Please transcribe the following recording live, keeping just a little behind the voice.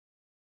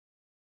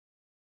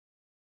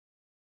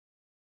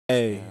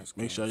Hey,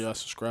 make sure y'all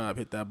subscribe.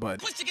 Hit that button.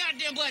 Push the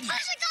goddamn button.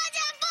 Push the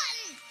goddamn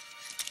button.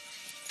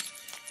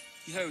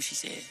 You heard what she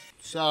said.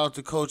 Shout out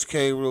to Coach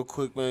K real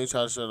quick, man. He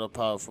tried to send a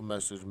powerful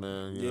message,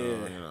 man.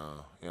 Yeah.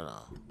 You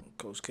know.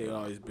 Coach K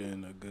always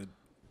been a good.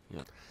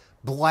 Yeah.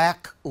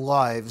 Black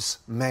lives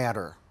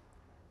matter.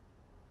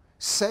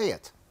 Say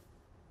it.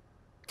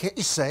 Can't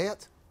you say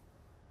it?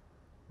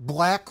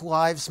 Black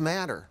lives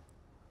matter.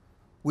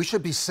 We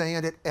should be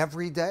saying it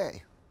every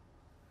day.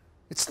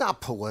 It's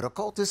not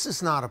political. This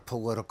is not a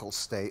political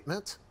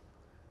statement.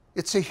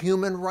 It's a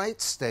human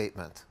rights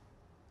statement.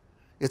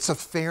 It's a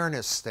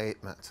fairness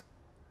statement.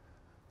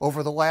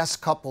 Over the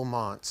last couple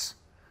months,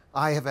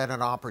 I have had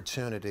an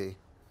opportunity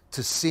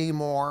to see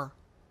more,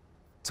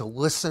 to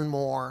listen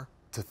more,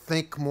 to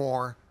think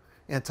more,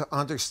 and to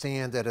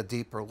understand at a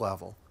deeper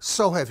level.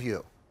 So have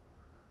you.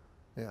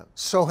 Yeah,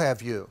 so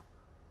have you.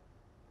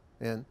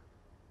 And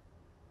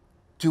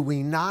do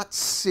we not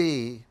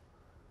see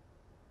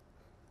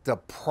the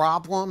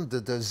problem,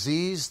 the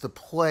disease, the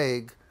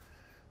plague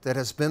that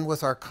has been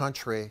with our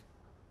country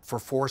for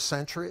 4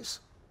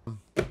 centuries?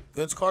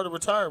 Vince Carter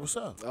retired. What's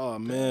up? Oh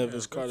man,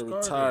 Vince Carter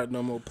retired.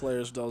 No more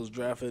players that was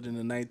drafted in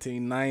the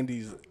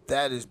 1990s.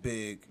 That is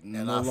big,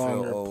 and No I feel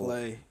longer old.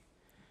 play.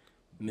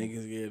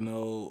 Niggas getting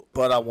old.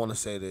 But I want to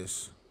say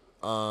this: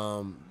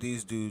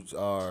 these dudes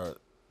are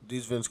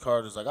these Vince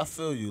Carters. Like I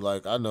feel you.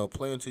 Like I know,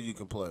 play until you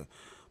can play,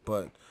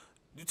 but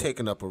you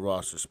taking up a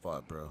roster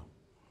spot, bro.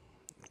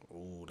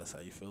 Oh, that's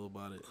how you feel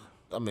about it.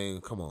 I mean,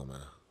 come on,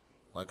 man.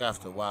 Like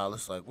after a while,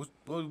 it's like, what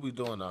are we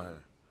doing out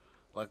here?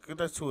 Like get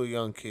that to a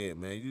young kid,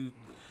 man.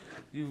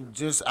 You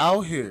just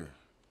out here.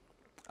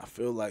 I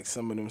feel like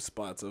some of them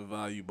spots are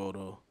valuable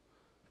though.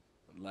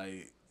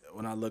 Like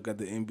when I look at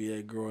the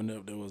NBA growing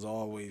up, there was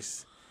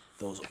always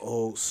those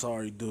old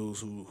sorry dudes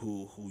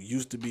who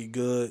used to be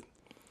good.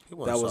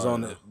 That was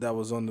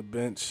on the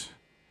bench.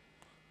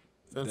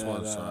 Vince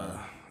wasn't sorry.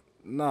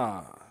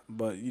 Nah,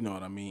 but you know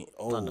what I mean.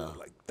 Old,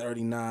 like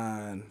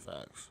 39.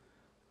 Facts.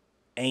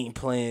 Ain't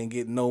playing,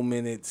 get no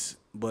minutes,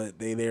 but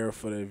they there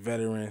for the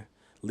veteran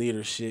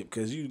leadership.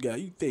 Because you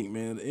think,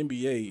 man, the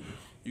NBA,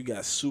 you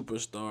got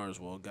superstars,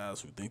 well,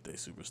 guys who think they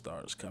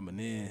superstars coming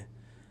in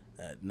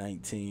at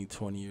 19,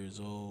 20 years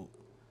old.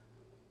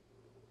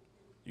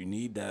 You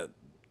need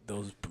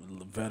those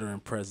veteran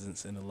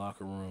presence in the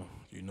locker room,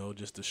 you know,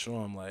 just to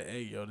show them like,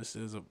 hey, yo, this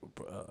is a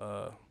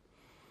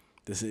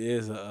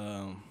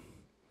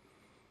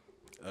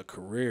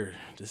career.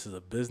 This is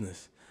a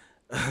business.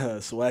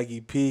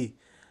 Swaggy P,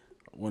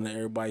 one of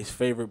everybody's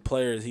favorite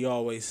players, he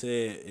always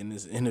said in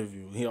this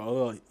interview, he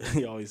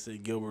always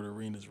said Gilbert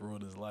Arenas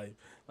ruined his life.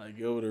 Like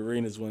Gilbert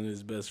Arenas one of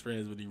his best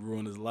friends, but he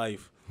ruined his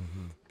life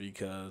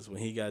because when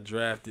he got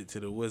drafted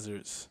to the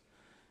Wizards,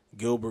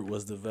 Gilbert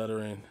was the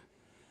veteran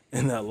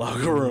in that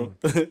locker room.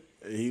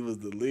 He was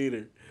the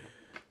leader.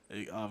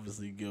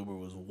 Obviously, Gilbert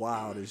was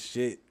wild as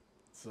shit.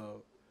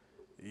 So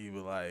he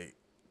was like,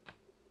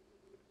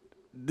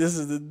 this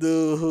is the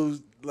dude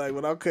who's like,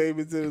 when I came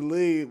into the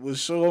league, was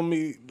showing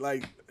me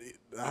like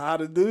how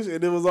to do shit,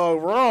 and it was all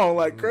wrong,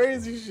 like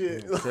crazy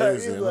shit.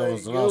 Crazy.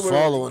 Like, I was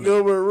following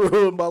Gilbert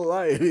ruined my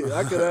life.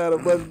 I could have had a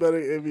much better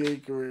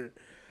NBA career.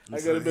 I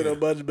could have been a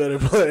much better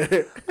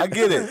player. I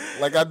get it.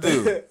 Like I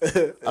do.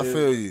 I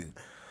feel you.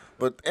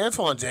 But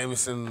Antoine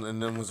Jameson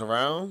and them was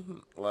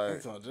around.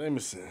 Like Antoine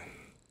Jameson.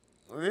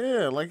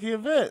 Yeah, like he a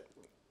vet.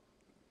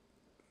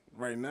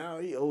 Right now,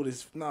 he old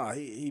as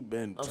he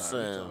been. I'm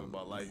saying talking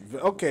about like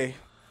okay.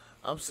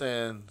 I'm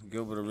saying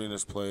Gilbert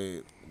Arenas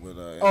played with.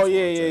 Oh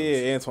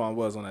yeah. Antoine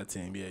was on that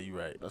team. Yeah, you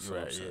right. That's you what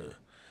right. I'm saying. Yeah.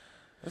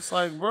 It's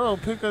like, bro,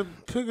 pick a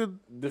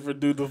different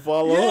dude to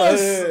follow.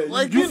 Yes,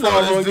 like you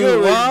know this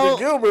dude wild.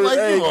 Gilbert, Like,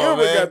 hey, come on,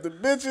 Gilbert man. got the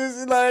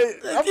bitches.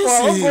 Like Like, you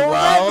see he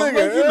wild. Like,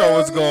 you know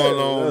what's going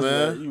on,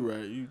 man. Right. You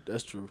right.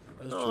 That's true.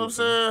 That's You know true. what I'm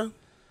saying?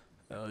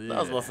 Hell yeah. That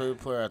was my favorite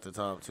player at the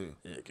time too.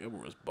 Yeah,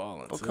 Gilbert was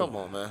balling. But too. come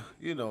on, man.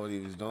 You know what he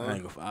was doing.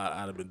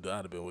 I'd have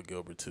been with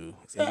Gilbert too.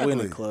 Exactly. He win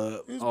the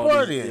club. He was all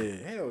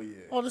partying. Yeah, hell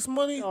yeah. All this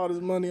money. All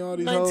these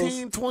 19,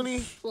 hoes.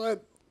 20.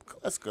 What?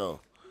 Let's go.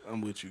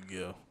 I'm with you,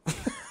 Gil.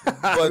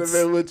 But I've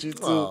been with you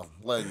too. Oh,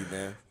 love you,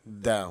 man.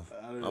 Down.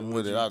 I'm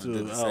with it. I'd have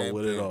did the same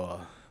with thing. it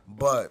all.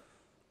 But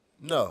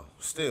no,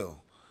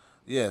 still,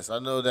 yes, I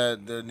know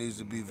that there needs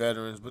to be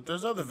veterans, but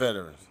there's other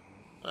veterans.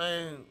 I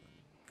ain't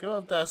give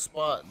up that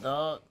spot,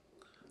 dog.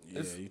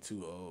 Yeah, you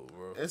too old,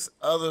 bro. It's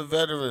other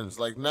veterans.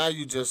 Like now,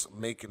 you just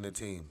making the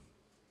team.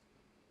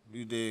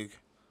 You dig?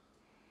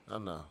 I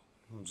know.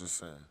 I'm just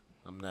saying.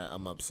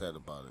 I'm upset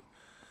about it.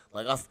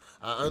 Like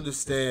I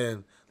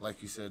understand,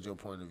 like you said, your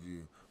point of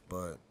view,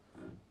 but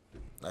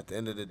at the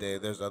end of the day,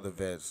 there's other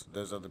vets.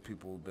 There's other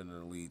people who've been in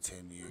the league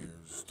 10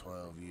 years,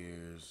 12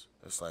 years.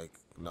 It's like,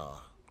 nah.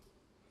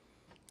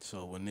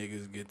 So when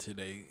niggas get to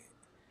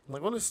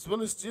Like when it's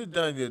you're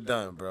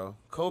done, bro.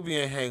 Kobe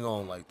ain't hang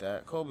on like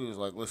that. Kobe was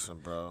like, listen,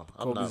 bro.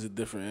 Kobe's a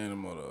different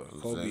animal though.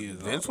 Kobe is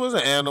Vince was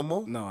an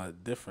animal. No, a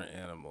different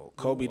animal.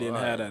 Kobe didn't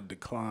have that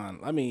decline.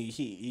 I mean,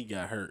 he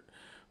got hurt,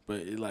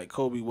 but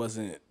Kobe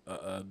wasn't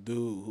a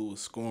dude who was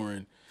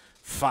scoring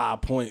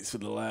 5 points for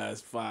the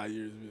last 5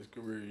 years of his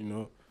career. You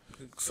know.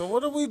 So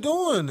what are we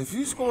doing? If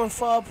you scoring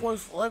 5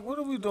 points, like what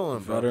are we doing,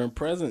 bro? Veteran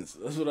presence.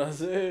 That's what I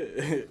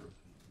said.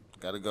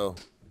 Gotta go.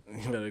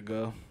 You gotta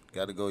go.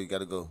 Gotta go. You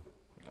gotta go.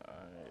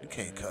 You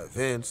can't cut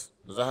Vince.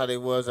 Is that how they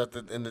was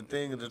in the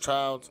thing in the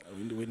trials?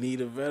 We need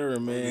a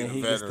veteran, man. need a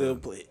He veteran. can still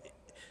play.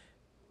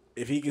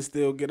 If he can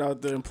still get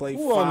out there and play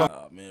Who on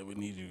five, man, we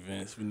need you,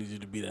 Vince. We need you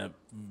to be that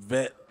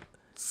vet.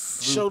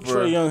 Show Super.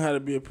 Trey Young how to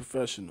be a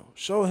professional.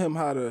 Show him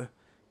how to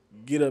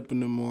get up in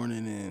the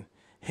morning and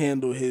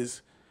handle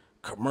his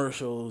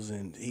commercials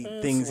and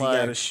things he like-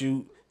 got to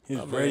shoot, his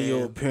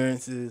radio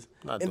appearances,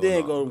 Not and doing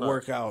then all- go to not-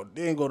 work out,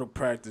 then go to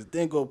practice,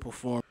 then go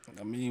perform.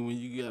 I mean, when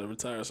you got to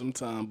retire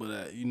sometime,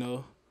 but, you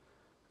know,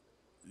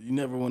 you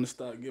never want to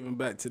stop giving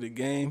back to the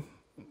game.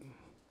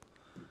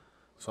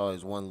 It's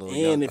always one little And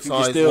young. if It's you can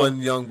always still- one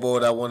young boy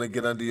that want to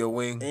get under your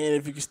wing. And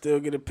if you can still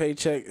get a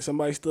paycheck,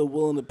 somebody's still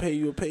willing to pay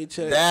you a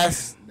paycheck.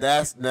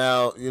 That's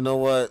now. You know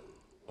what?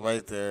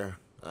 Right there,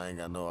 I ain't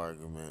got no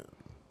argument.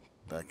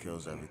 That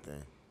kills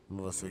everything.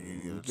 Unless you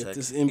get a Get check,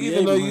 this NBA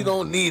even though money. you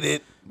don't need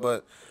it,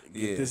 but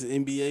Get yeah. this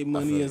NBA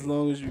money feel as you.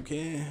 long as you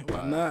can.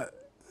 Why not?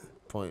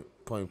 Point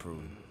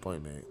proven.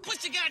 Point made. Push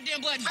the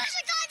goddamn button. Push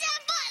the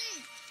goddamn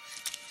button.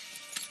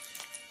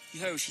 You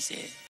heard what she said.